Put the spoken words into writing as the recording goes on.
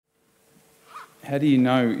How do you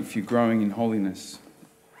know if you're growing in holiness?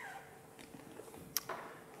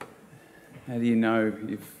 How do you know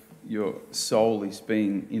if your soul is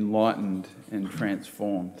being enlightened and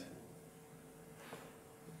transformed?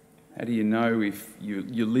 How do you know if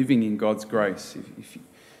you're living in God's grace, if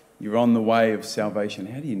you're on the way of salvation?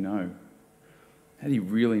 How do you know? How do you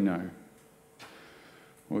really know?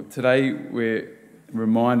 Well, today we're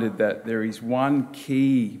reminded that there is one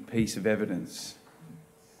key piece of evidence.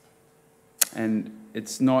 And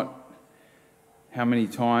it's not how many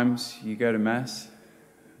times you go to Mass.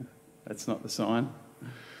 That's not the sign.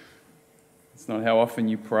 It's not how often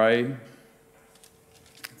you pray.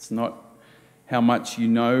 It's not how much you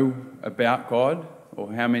know about God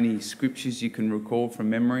or how many scriptures you can recall from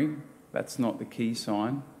memory. That's not the key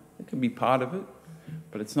sign. It can be part of it,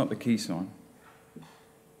 but it's not the key sign.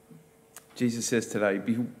 Jesus says today,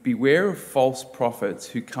 beware of false prophets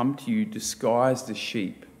who come to you disguised as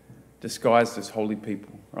sheep, disguised as holy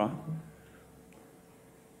people, right?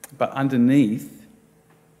 But underneath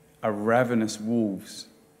are ravenous wolves.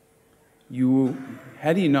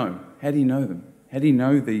 How do you know? How do you know them? How do you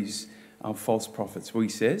know these false prophets? Well, he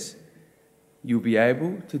says, you'll be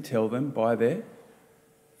able to tell them by their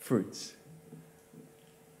fruits.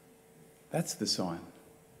 That's the sign.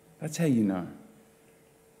 That's how you know.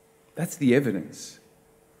 That's the evidence,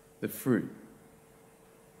 the fruit.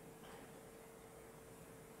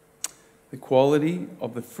 The quality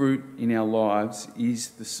of the fruit in our lives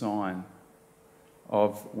is the sign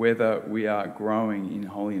of whether we are growing in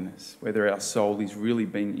holiness, whether our soul is really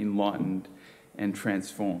being enlightened and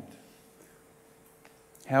transformed.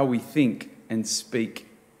 How we think and speak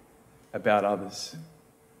about others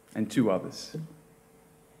and to others.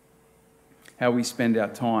 How we spend our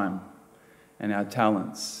time and our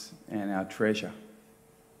talents and our treasure.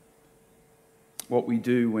 What we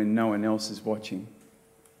do when no one else is watching.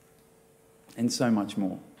 And so much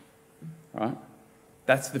more, right?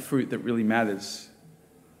 That's the fruit that really matters.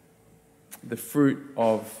 The fruit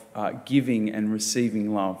of giving and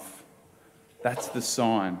receiving love. That's the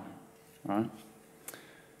sign, right?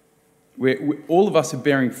 All of us are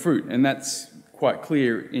bearing fruit, and that's quite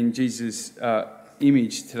clear in Jesus'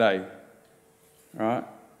 image today, right?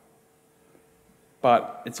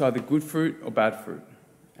 But it's either good fruit or bad fruit.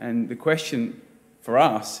 And the question for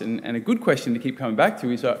us, and a good question to keep coming back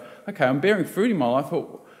to, is, okay, I'm bearing fruit in my life, but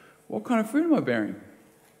what kind of fruit am I bearing?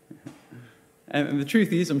 And the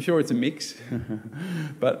truth is, I'm sure it's a mix,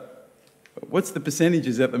 but what's the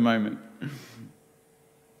percentages at the moment?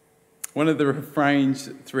 One of the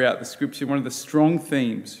refrains throughout the scripture, one of the strong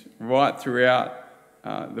themes right throughout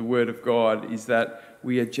the Word of God is that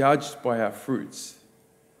we are judged by our fruits.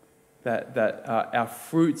 That our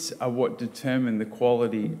fruits are what determine the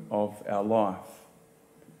quality of our life.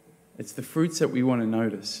 It's the fruits that we want to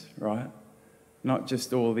notice, right? Not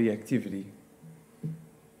just all the activity.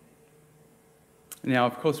 Now,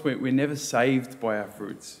 of course, we're never saved by our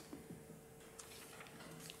fruits.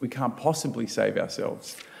 We can't possibly save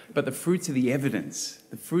ourselves. But the fruits are the evidence.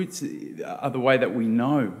 The fruits are the way that we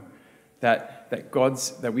know that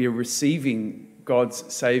we are receiving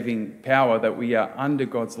God's saving power, that we are under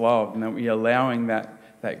God's love, and that we are allowing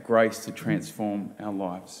that grace to transform our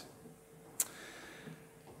lives.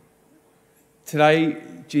 Today,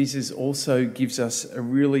 Jesus also gives us a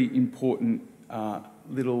really important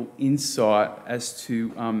little insight as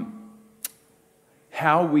to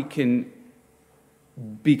how we can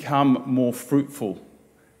become more fruitful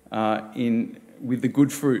with the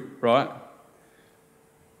good fruit, right?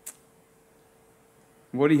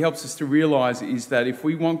 What he helps us to realise is that if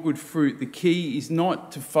we want good fruit, the key is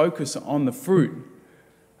not to focus on the fruit,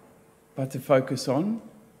 but to focus on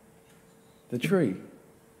the tree,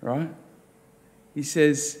 right? He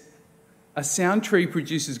says, a sound tree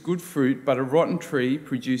produces good fruit, but a rotten tree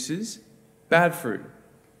produces bad fruit.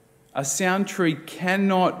 A sound tree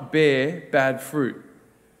cannot bear bad fruit,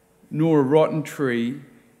 nor a rotten tree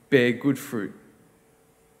bear good fruit.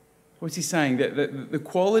 What's he saying? That the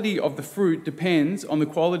quality of the fruit depends on the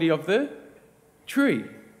quality of the tree.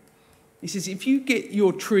 He says, if you get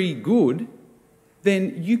your tree good,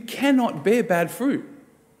 then you cannot bear bad fruit,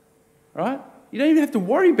 right? You don't even have to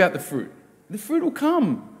worry about the fruit. The fruit will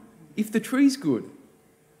come if the tree's good.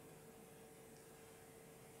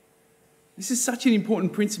 This is such an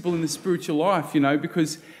important principle in the spiritual life,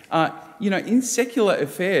 because, in secular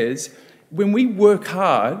affairs, when we work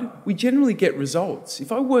hard, we generally get results.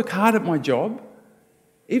 If I work hard at my job,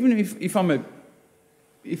 even if I'm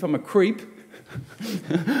a creep,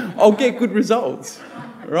 I'll get good results,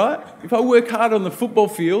 right? If I work hard on the football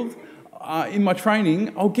field, in my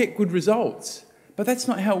training, I'll get good results. But that's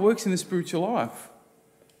not how it works in the spiritual life.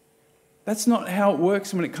 That's not how it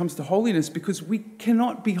works when it comes to holiness, because we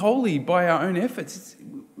cannot be holy by our own efforts.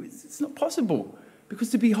 It's not possible, because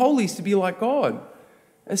to be holy is to be like God.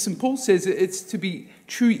 As St. Paul says, it's to be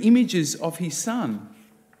true images of his Son.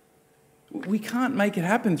 We can't make it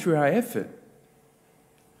happen through our effort.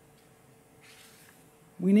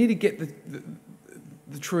 We need to get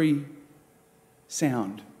the tree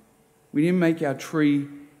sound. We need to make our tree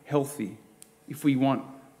healthy if we want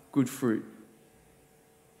good fruit.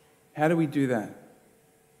 How do we do that?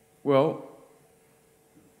 Well,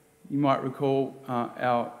 you might recall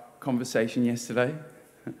our conversation yesterday.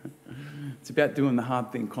 It's about doing the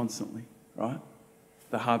hard thing constantly, right?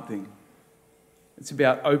 The hard thing. It's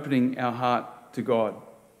about opening our heart to God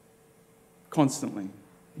constantly.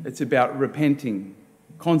 It's about repenting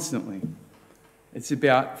constantly. It's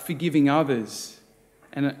about forgiving others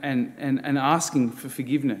and asking for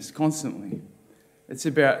forgiveness constantly. It's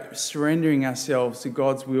about surrendering ourselves to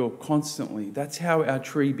God's will constantly. That's how our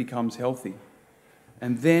tree becomes healthy.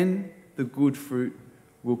 And then the good fruit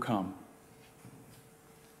will come.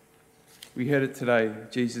 We heard it today,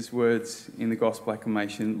 Jesus' words in the Gospel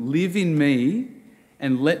Acclamation. Live in me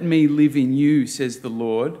and let me live in you, says the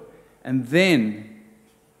Lord, and then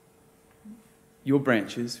your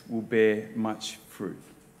branches will bear much fruit.